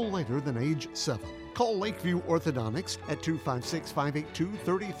specialist no later than age 7. Call Lakeview Orthodontics at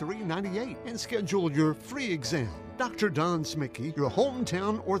 256-582-3398 and schedule your free exam. Dr. Don Smickey, your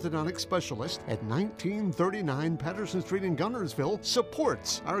hometown orthodontic specialist at 1939 Patterson Street in Gunnersville,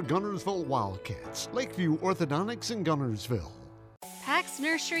 supports our Gunnersville Wildcats. Lakeview Orthodontics in Gunnersville. Pax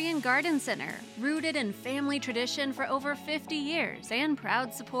Nursery and Garden Center, rooted in family tradition for over 50 years and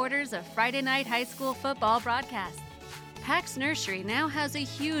proud supporters of Friday night high school football broadcasts. Pax Nursery now has a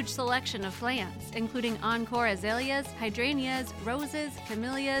huge selection of plants, including encore azaleas, hydrangeas, roses,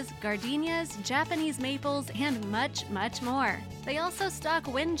 camellias, gardenias, Japanese maples, and much, much more. They also stock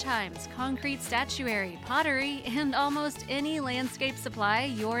wind chimes, concrete statuary, pottery, and almost any landscape supply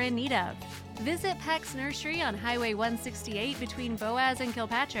you're in need of. Visit Pax Nursery on Highway 168 between Boaz and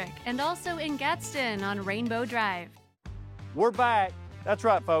Kilpatrick, and also in Gadsden on Rainbow Drive. We're back. That's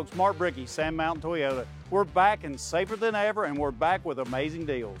right, folks. Mark Brickey, Sand Mountain Toyota. We're back and safer than ever, and we're back with amazing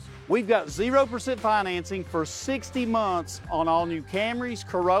deals. We've got 0% financing for 60 months on all new Camrys,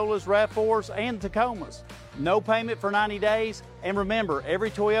 Corollas, RAV4s, and Tacomas. No payment for 90 days. And remember,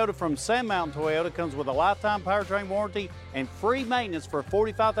 every Toyota from Sand Mountain Toyota comes with a lifetime powertrain warranty and free maintenance for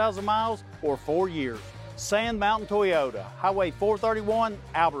 45,000 miles or 4 years. Sand Mountain Toyota, Highway 431,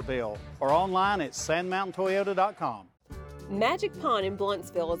 Albertville, or online at sandmountaintoyota.com. Magic Pond in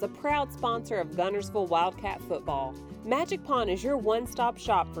Bluntsville is a proud sponsor of Gunnersville Wildcat football. Magic Pond is your one-stop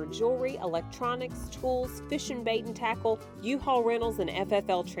shop for jewelry, electronics, tools, fish and bait and tackle, U-Haul rentals, and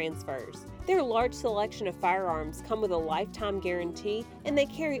FFL transfers. Their large selection of firearms come with a lifetime guarantee, and they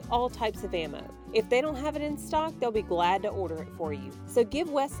carry all types of ammo. If they don't have it in stock, they'll be glad to order it for you. So give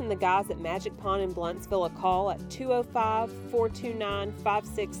Wes and the guys at Magic Pond in Bluntsville a call at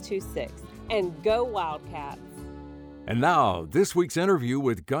 205-429-5626. And go Wildcats! And now, this week's interview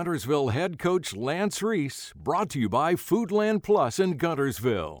with Guntersville head coach Lance Reese, brought to you by Foodland Plus in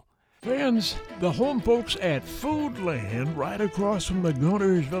Guntersville. Friends, the home folks at Foodland right across from the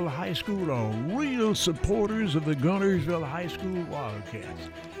Guntersville High School are real supporters of the Guntersville High School Wildcats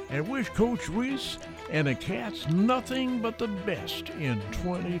and wish Coach Reese and the Cats nothing but the best in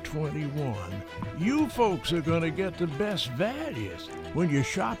 2021. You folks are going to get the best values when you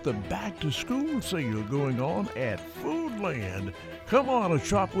shop the back-to-school sale going on at Foodland. Come on and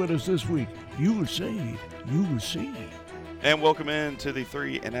shop with us this week. You will save. You will see. And welcome in to the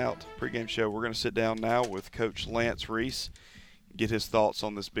 3 and Out pregame show. We're going to sit down now with Coach Lance Reese, get his thoughts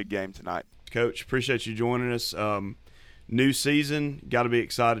on this big game tonight. Coach, appreciate you joining us. New season, got to be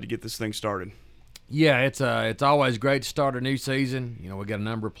excited to get this thing started. Yeah, it's always great to start a new season. You know, we got a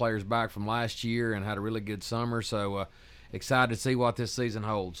number of players back from last year and had a really good summer, so excited to see what this season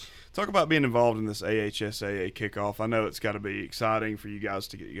holds. Talk about being involved in this AHSAA kickoff. I know it's got to be exciting for you guys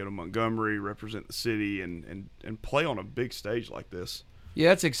to go to Montgomery, represent the city, and play on a big stage like this.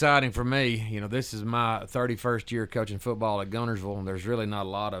 Yeah, it's exciting for me. You know, this is my 31st year coaching football at Guntersville, and there's really not a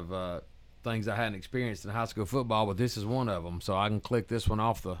lot of things I hadn't experienced in high school football, but this is one of them. So I can click this one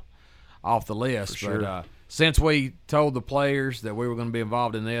off the list. For sure. But since we told the players that we were going to be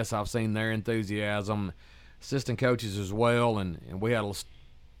involved in this, I've seen their enthusiasm, assistant coaches as well, and we had a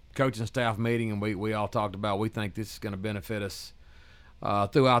coaching staff meeting, and we all talked about we think this is going to benefit us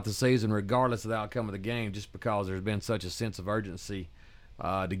throughout the season regardless of the outcome of the game, just because there's been such a sense of urgency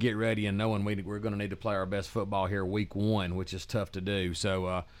to get ready and knowing we're going to need to play our best football here week one, which is tough to do.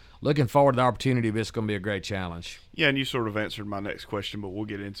 So looking forward to the opportunity, but it's going to be a great challenge. Yeah, and you sort of answered my next question, but we'll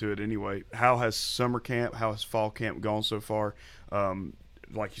get into it anyway. How has summer camp, how has fall camp gone so far?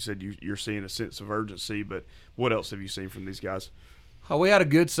 like you said, you're seeing a sense of urgency. But what else have you seen from these guys? We had a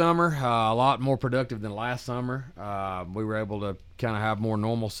good summer, a lot more productive than last summer. We were able to kind of have more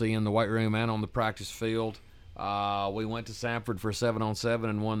normalcy in the weight room and on the practice field. We went to Sanford for 7-on-7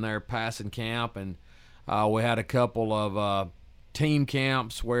 and won their passing camp, and we had a couple of team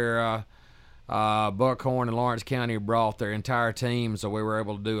camps where Buckhorn and Lawrence County brought their entire team, so we were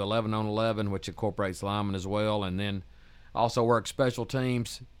able to do 11-on-11, which incorporates linemen as well, and then also work special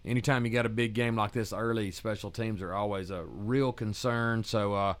teams. Anytime you got a big game like this early, special teams are always a real concern.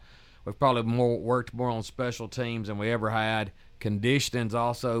 So we've probably worked more on special teams than we ever had. Conditioning's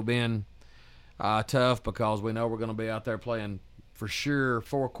also been tough because we know we're going to be out there playing for sure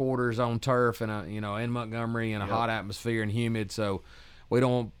 4 quarters on turf and in Montgomery in a hot atmosphere and humid. So we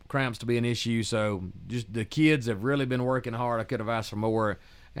don't want cramps to be an issue. So just the kids have really been working hard. I could have asked for more,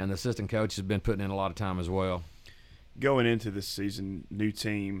 and the assistant coach has been putting in a lot of time as well. Going into this season, new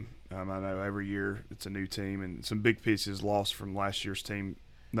team. I know every year it's a new team, and some big pieces lost from last year's team,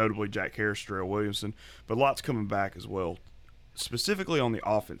 notably Jack Harris, Darrell Williamson, but lots coming back as well, specifically on the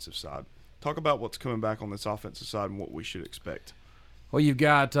offensive side. Talk about what's coming back on this offensive side and what we should expect. Well, you've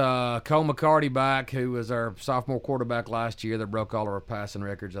got Cole McCarty back, who was our sophomore quarterback last year that broke all of our passing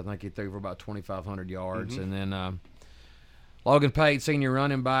records. I think he threw for about 2,500 yards. And then Logan Pate, senior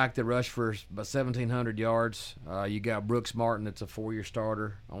running back, that rushed for about 1,700 yards. You got Brooks Martin, that's a 4-year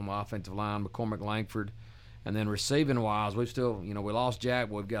starter on the offensive line, McCormick Langford. And then receiving-wise, we lost Jack,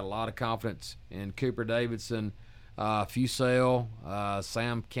 but we've got a lot of confidence in Cooper Davidson, Fusel,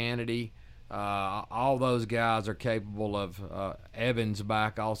 Sam Kennedy. All those guys are capable of Evans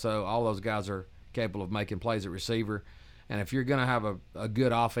back also. All those guys are capable of making plays at receiver. And if you're going to have a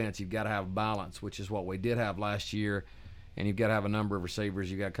good offense, you've got to have balance, which is what we did have last year. And you've got to have a number of receivers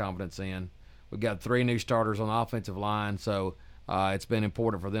you got confidence in. We've got 3 new starters on the offensive line, so it's been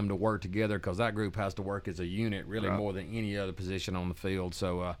important for them to work together because that group has to work as a unit really more than any other position on the field.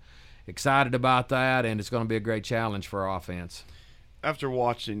 So excited about that, and it's going to be a great challenge for our offense. After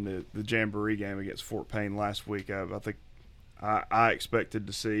watching the Jamboree game against Fort Payne last week, I think I expected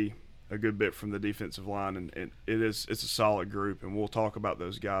to see a good bit from the defensive line, and it's a solid group, and we'll talk about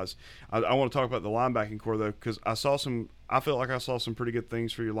those guys. I want to talk about the linebacking core though, because I feel like I saw some pretty good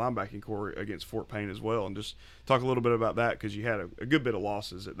things for your linebacking core against Fort Payne as well, and just talk a little bit about that because you had a good bit of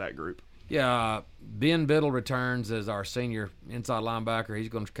losses at that group. Yeah, Ben Biddle returns as our senior inside linebacker. He's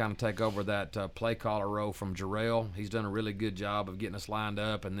going to kind of take over that play caller role from Jarrell. He's done a really good job of getting us lined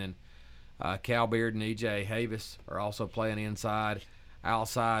up, and then Cal Beard and E.J. Havis are also playing inside.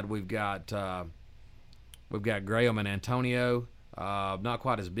 Outside, we've got Graham and Antonio. Not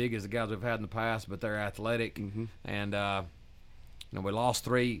quite as big as the guys we've had in the past, but they're athletic. And we lost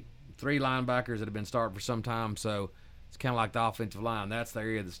three linebackers that have been starting for some time, so it's kind of like the offensive line. That's the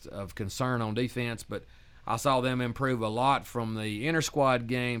area of concern on defense. But I saw them improve a lot from the inter-squad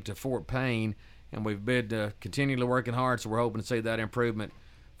game to Fort Payne, and we've been continually working hard, so we're hoping to see that improvement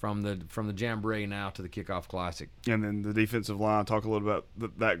from the Jamboree now to the Kickoff Classic. And then the defensive line, talk a little about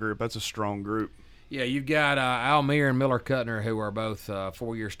that group. That's a strong group. Yeah, you've got Al Meir and Miller Kuttner, who are both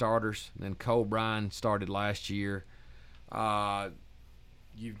 4-year starters. And then Cole Bryan started last year.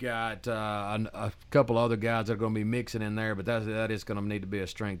 You've got a couple other guys that are going to be mixing in there, but that is going to need to be a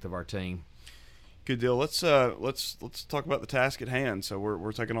strength of our team. Good deal. Let's talk about the task at hand. So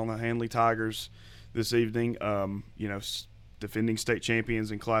we're taking on the Handley Tigers this evening. Defending state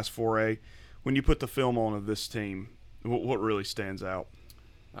champions in Class 4A. When you put the film on of this team, what really stands out?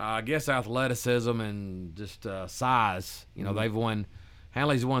 I guess athleticism and just size.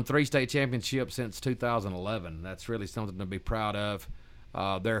 Handley's won 3 state championships since 2011. That's really something to be proud of.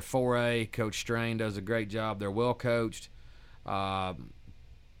 They're 4A. Coach Strain does a great job. They're well coached. The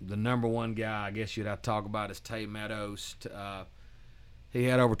number one guy I guess you'd have to talk about is Tate Meadows. He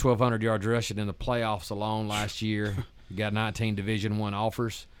had over 1,200 yards rushing in the playoffs alone last year. He got 19 Division I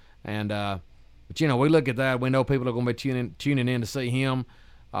offers. But we look at that. We know people are going to be tuning in to see him.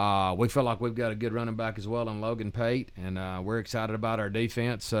 We feel like we've got a good running back as well in Logan Pate, and we're excited about our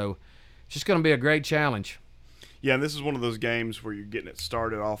defense. So it's just going to be a great challenge. Yeah, and this is one of those games where you're getting it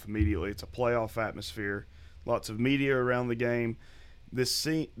started off immediately. It's a playoff atmosphere, lots of media around the game.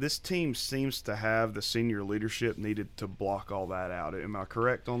 This team seems to have the senior leadership needed to block all that out. Am I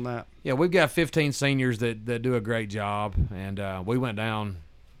correct on that? Yeah, we've got 15 seniors that do a great job, and we went down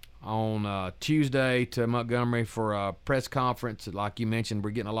on Tuesday to Montgomery for a press conference. Like you mentioned,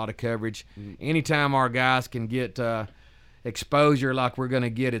 we're getting a lot of coverage. Anytime our guys can get exposure like we're going to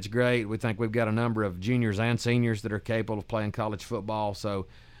get, it's great. We think we've got a number of juniors and seniors that are capable of playing college football, so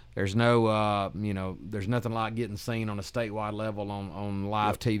There's no, there's nothing like getting seen on a statewide level on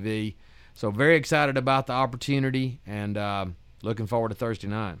live TV. So very excited about the opportunity and looking forward to Thursday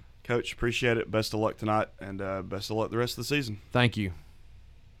night. Coach, appreciate it. Best of luck tonight, and best of luck the rest of the season. Thank you.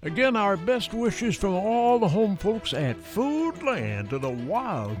 Again, our best wishes from all the home folks at Foodland to the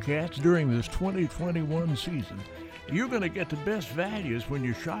Wildcats during this 2021 season. You're going to get the best values when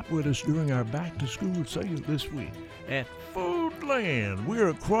you shop with us during our back-to-school sale this week at Foodland. We're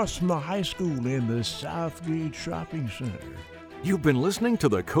across from the high school in the Southgate Shopping Center. You've been listening to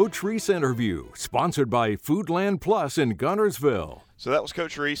the Coach Reese interview, sponsored by Foodland Plus in Guntersville. So that was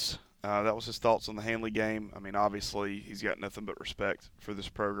Coach Reese. That was his thoughts on the Handley game. I mean, obviously, he's got nothing but respect for this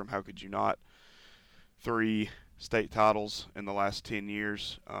program. How could you not? 3 state titles in the last 10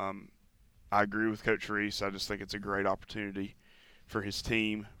 years. I agree with Coach Reese. I just think it's a great opportunity for his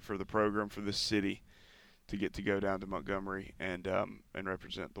team, for the program, for this city to get to go down to Montgomery and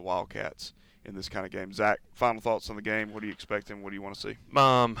represent the Wildcats in this kind of game. Zach, final thoughts on the game. What are you expecting? What do you want to see?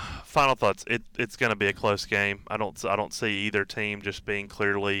 Final thoughts. It's going to be a close game. I don't see either team just being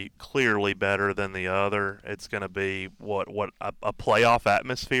clearly better than the other. It's going to be a playoff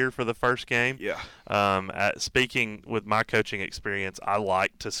atmosphere for the first game. Yeah. Speaking with my coaching experience, I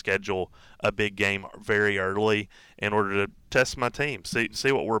like to schedule a big game very early in order to test my team,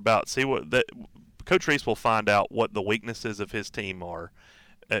 see what we're about, Coach Reese will find out what the weaknesses of his team are.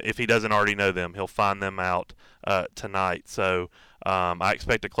 If he doesn't already know them, he'll find them out tonight. So I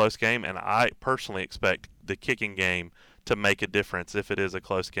expect a close game, and I personally expect the kicking game to make a difference if it is a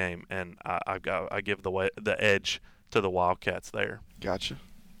close game. And I give the edge to the Wildcats there. Gotcha.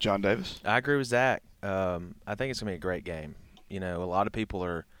 John Davis? I agree with Zach. I think it's going to be a great game. A lot of people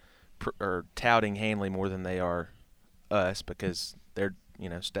are touting Handley more than they are us because they're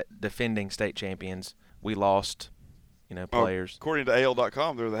defending state champions. We lost players. According to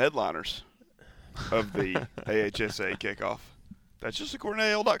AL.com, they're the headliners of the AHSA kickoff. That's just according to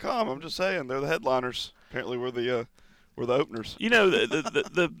AL.com. I'm just saying they're the headliners. Apparently, we're the openers.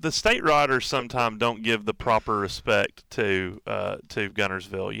 The state riders sometimes don't give the proper respect to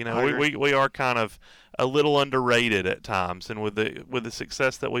Guntersville. We are kind of a little underrated at times, and with the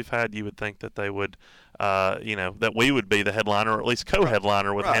success that we've had, you would think that they would, that we would be the headliner or at least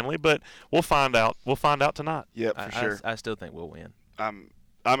co-headliner with Handley. But we'll find out. We'll find out tonight. Yeah, for sure. I still think we'll win. I'm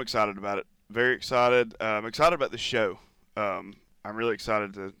excited about it. Very excited. I'm excited about the show. I'm really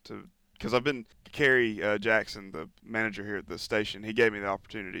excited to because I've been Kerry Jackson, the manager here at the station. He gave me the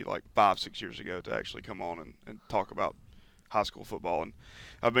opportunity like 5-6 years ago to actually come on and talk about high school football, and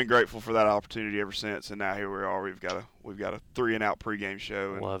I've been grateful for that opportunity ever since. And now here we are. We've got a 3-and-out pregame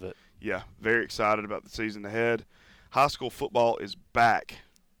show. And love it. Yeah, very excited about the season ahead. High school football is back.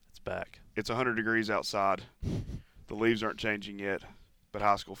 It's back. It's 100 degrees outside. The leaves aren't changing yet, but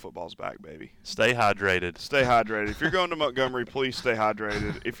high school football's back, baby. Stay hydrated. Stay hydrated. If you're going to Montgomery, please stay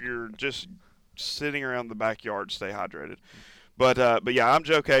hydrated. If you're just sitting around the backyard, stay hydrated. But yeah, I'm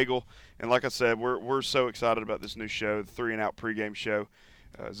Joe Cagle, and like I said, we're so excited about this new show, the 3-and-out pregame show.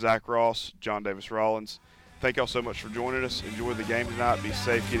 Zach Ross, John Davis Rollins. Thank y'all so much for joining us. Enjoy the game tonight. Be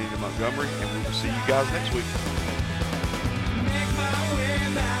safe getting to Montgomery, and we will see you guys next week.